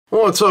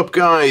What's up,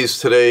 guys?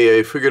 Today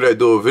I figured I'd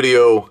do a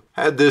video.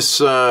 Had this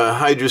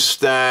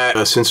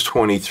Hydrostat since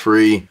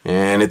 23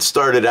 and it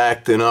started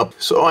acting up,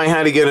 so I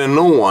had to get a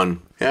new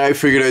one. And I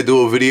figured I'd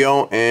do a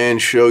video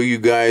and show you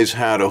guys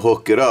how to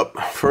hook it up.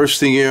 First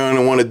thing you're going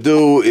to want to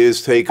do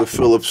is take a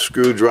Phillips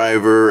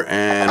screwdriver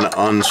and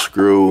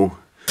unscrew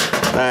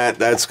that.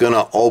 That's going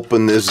to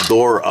open this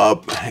door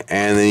up,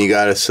 and then you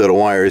got a set of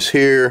wires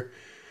here,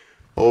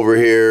 over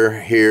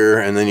here, here,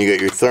 and then you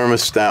got your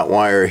thermostat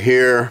wire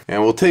here.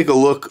 And we'll take a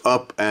look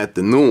up at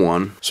the new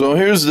one. So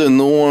here's the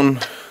new one.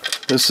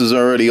 This is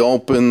already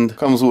opened.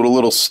 Comes with a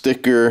little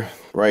sticker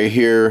right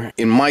here.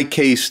 In my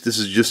case, this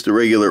is just a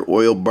regular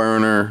oil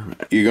burner.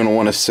 You're going to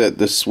want to set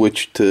the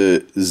switch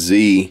to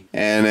Z,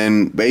 and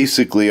then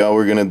basically all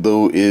we're going to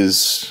do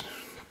is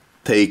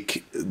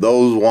take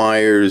those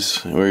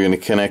wires and we're going to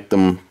connect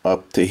them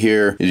up to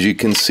here. As you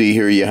can see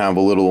here, you have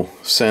a little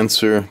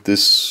sensor.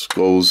 This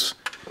goes,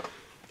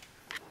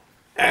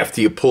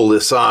 after you pull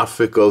this off,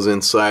 it goes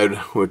inside,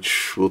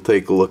 which we'll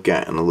take a look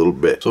at in a little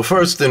bit. So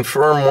first and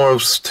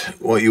foremost,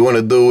 what you want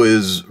to do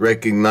is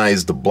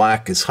recognize the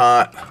black is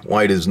hot,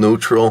 white is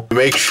neutral.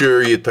 Make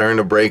sure you turn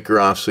the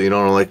breaker off so you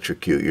don't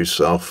electrocute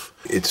yourself.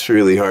 It's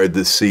really hard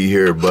to see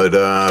here, but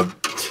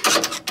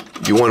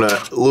you want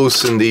to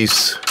loosen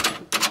these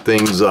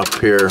things up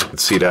here.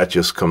 See, that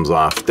just comes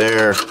off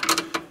there,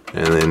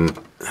 and then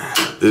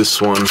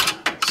this one,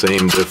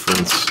 same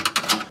difference,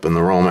 and the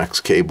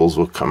Romex cables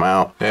will come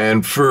out.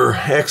 And for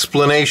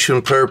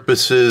explanation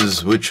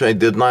purposes, which I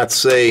did not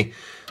say,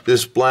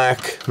 this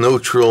black,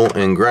 neutral,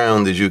 and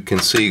ground, as you can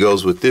see,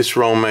 goes with this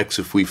Romex.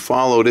 If we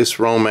follow this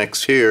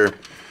Romex here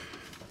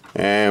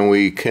and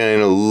we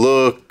kind of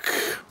look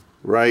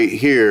right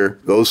here,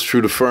 goes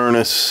through the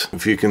furnace.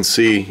 If you can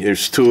see,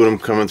 there's two of them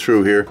coming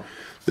through here.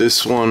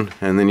 This one,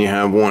 and then you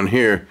have one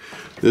here.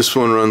 This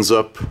one runs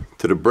up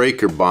to the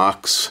breaker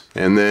box,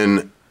 and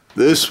then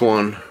this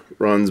one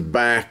runs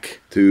back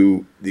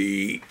to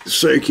the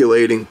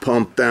circulating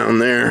pump down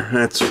there.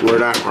 That's where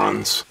that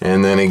runs.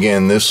 And then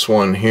again, this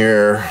one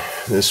here,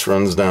 this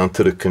runs down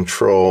to the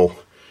control.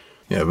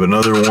 You have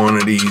another one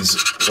of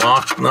these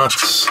lock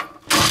nuts.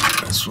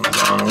 This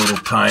one's on a little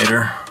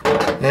tighter.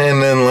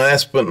 And then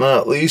last but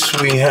not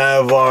least, we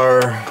have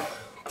our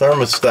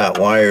thermostat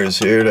wires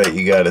here that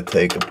you got to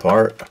take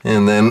apart.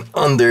 And then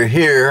under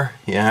here,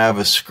 you have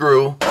a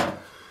screw.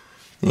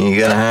 And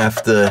you're gonna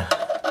have to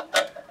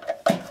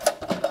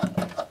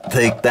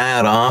take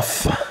that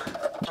off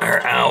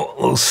or out,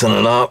 loosen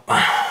it up,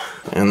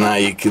 and now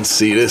you can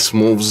see this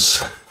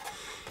moves,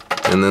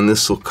 and then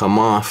this will come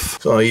off.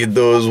 So all you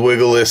do is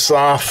wiggle this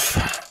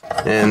off,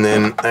 and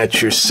then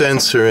that's your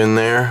sensor in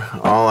there.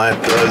 All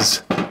that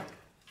does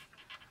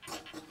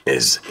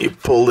is you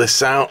pull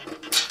this out.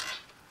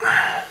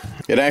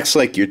 It acts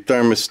like your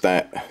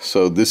thermostat.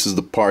 So this is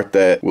the part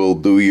that will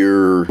do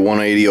your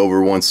 180 over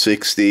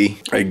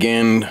 160.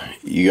 Again,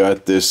 you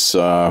got this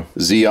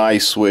ZI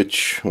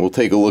switch. We'll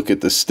take a look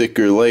at the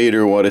sticker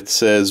later, what it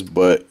says,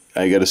 but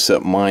I got to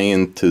set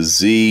mine to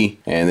Z,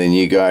 and then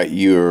you got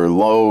your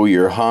low,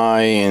 your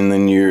high, and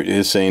then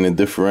it's saying a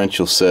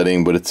differential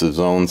setting, but it's a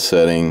zone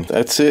setting.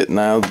 That's it.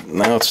 Now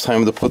it's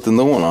time to put the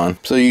new one on.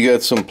 So you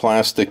got some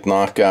plastic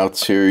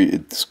knockouts here.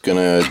 It's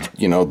gonna,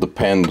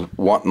 depend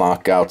what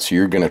knockouts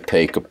you're gonna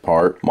take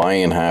apart.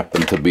 Mine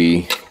happen to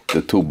be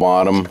the two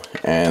bottom,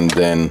 and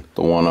then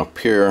the one up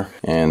here,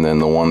 and then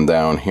the one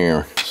down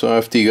here. So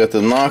after you got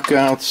the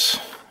knockouts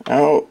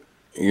out,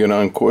 you're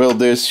gonna uncoil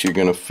this. You're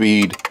gonna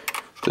feed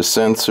the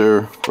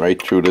sensor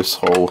right through this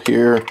hole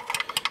here,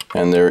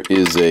 and there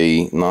is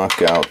a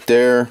knockout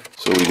there,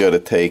 so we got to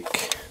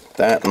take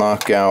that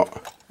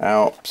knockout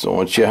out. So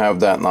once you have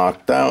that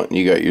knocked out and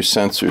you got your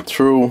sensor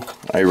through,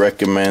 I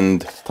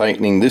recommend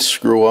tightening this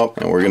screw up,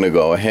 and we're gonna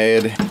go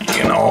ahead,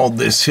 you're gonna hold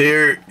this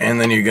here, and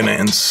then you're gonna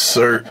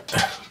insert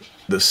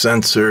the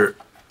sensor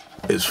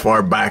as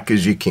far back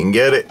as you can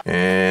get it,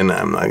 and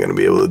I'm not gonna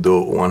be able to do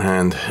it with one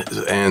hand,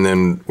 and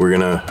then we're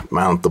gonna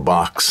mount the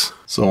box.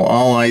 So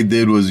all I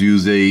did was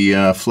use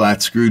a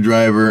flat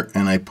screwdriver,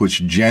 and I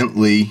pushed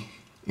gently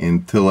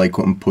until I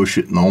couldn't push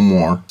it no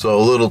more. So a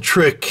little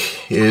trick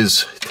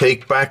is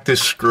take back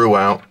this screw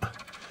out.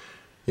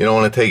 You don't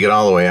want to take it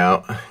all the way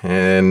out,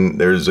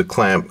 and there's a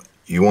clamp.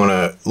 You want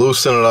to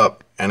loosen it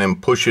up and then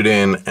push it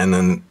in, and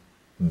then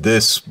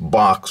this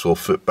box will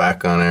fit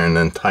back on there, and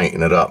then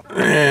tighten it up.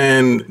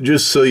 And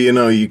just so you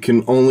know, you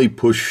can only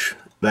push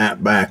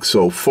that back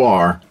so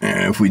far.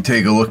 And if we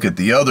take a look at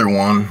the other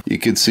one, you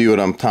can see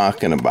what I'm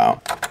talking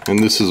about. And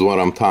this is what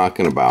I'm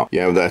talking about. You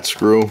have that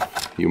screw,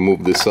 you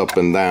move this up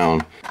and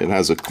down. It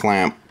has a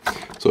clamp.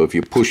 So if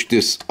you push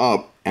this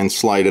up and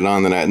slide it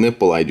onto that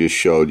nipple I just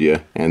showed you,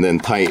 and then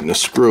tighten the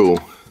screw,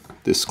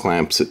 this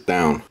clamps it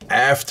down.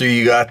 After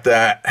you got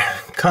that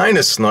kind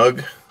of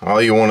snug, all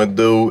you want to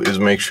do is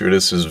make sure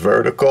this is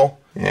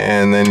vertical,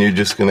 and then you're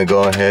just going to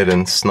go ahead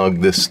and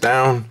snug this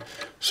down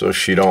so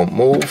she don't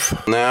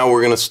move. Now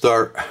we're going to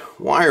start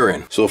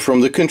wiring. So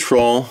from the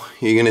control,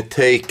 you're going to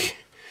take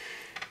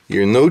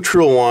your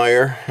neutral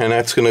wire, and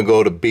that's going to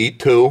go to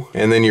B2,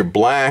 and then your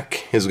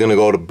black is going to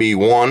go to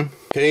B1,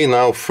 Okay,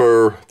 now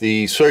for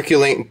the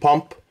circulating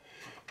pump,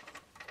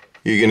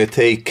 you're going to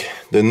take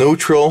the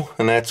neutral,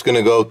 and that's going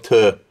to go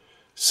to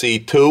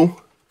C2,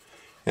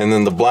 and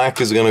then the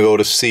black is going to go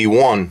to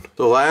C1.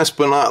 So last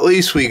but not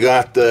least, we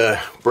got the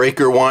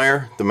breaker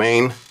wire, the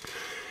main.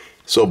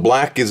 So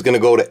black is going to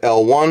go to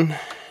L1,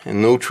 and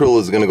neutral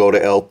is going to go to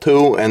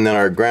L2, and then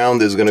our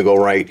ground is going to go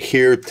right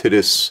here to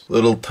this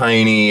little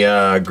tiny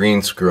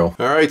green screw.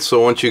 Alright,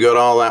 so once you got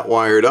all that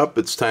wired up,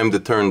 it's time to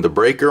turn the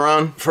breaker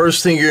on.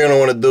 First thing you're going to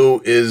want to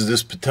do is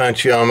this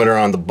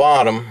potentiometer on the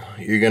bottom.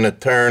 You're going to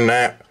turn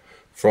that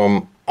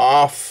from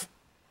off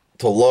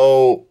to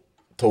low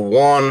to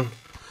 1.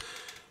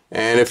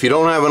 And if you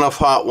don't have enough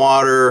hot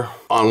water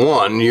on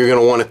 1, you're going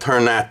to want to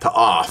turn that to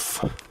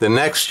off. The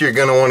next you're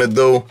going to want to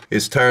do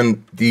is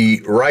turn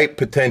the right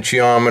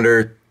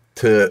potentiometer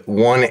to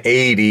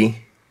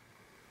 180.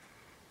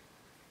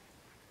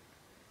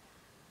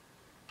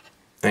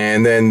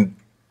 And then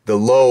the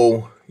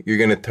low you're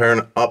going to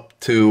turn up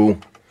to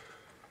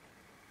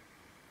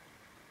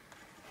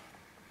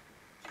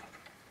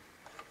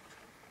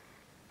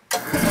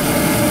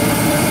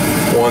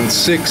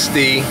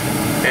 160,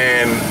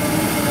 and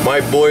my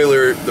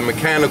boiler, the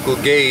mechanical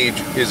gauge,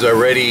 is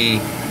already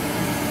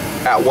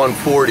at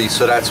 140,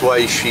 so that's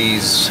why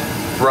she's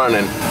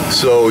running.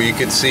 So you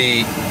can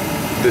see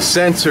the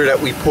sensor that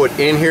we put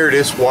in here,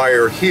 this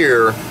wire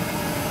here,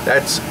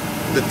 that's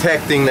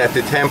detecting that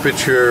the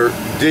temperature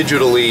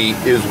digitally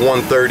is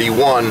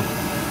 131,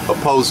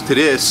 opposed to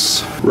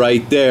this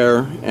right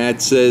there,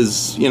 it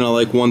says, you know,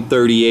 like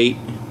 138,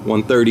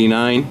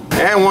 139.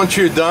 And once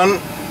you're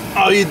done,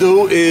 all you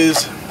do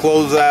is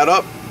close that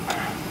up,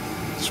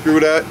 screw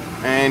that,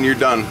 and you're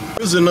done.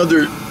 There's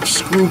another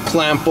screw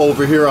clamp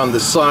over here on the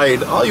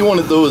side. All you want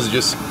to do is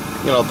just,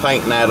 you know,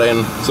 tighten that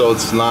in so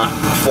it's not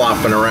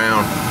flopping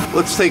around.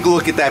 Let's take a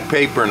look at that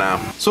paper now.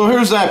 So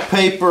here's that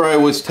paper I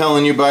was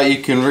telling you about.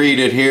 You can read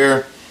it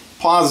here.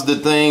 Pause the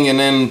thing, and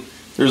then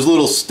there's a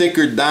little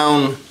sticker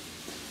down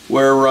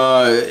where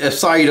a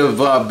side of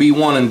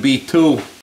B1 and B2.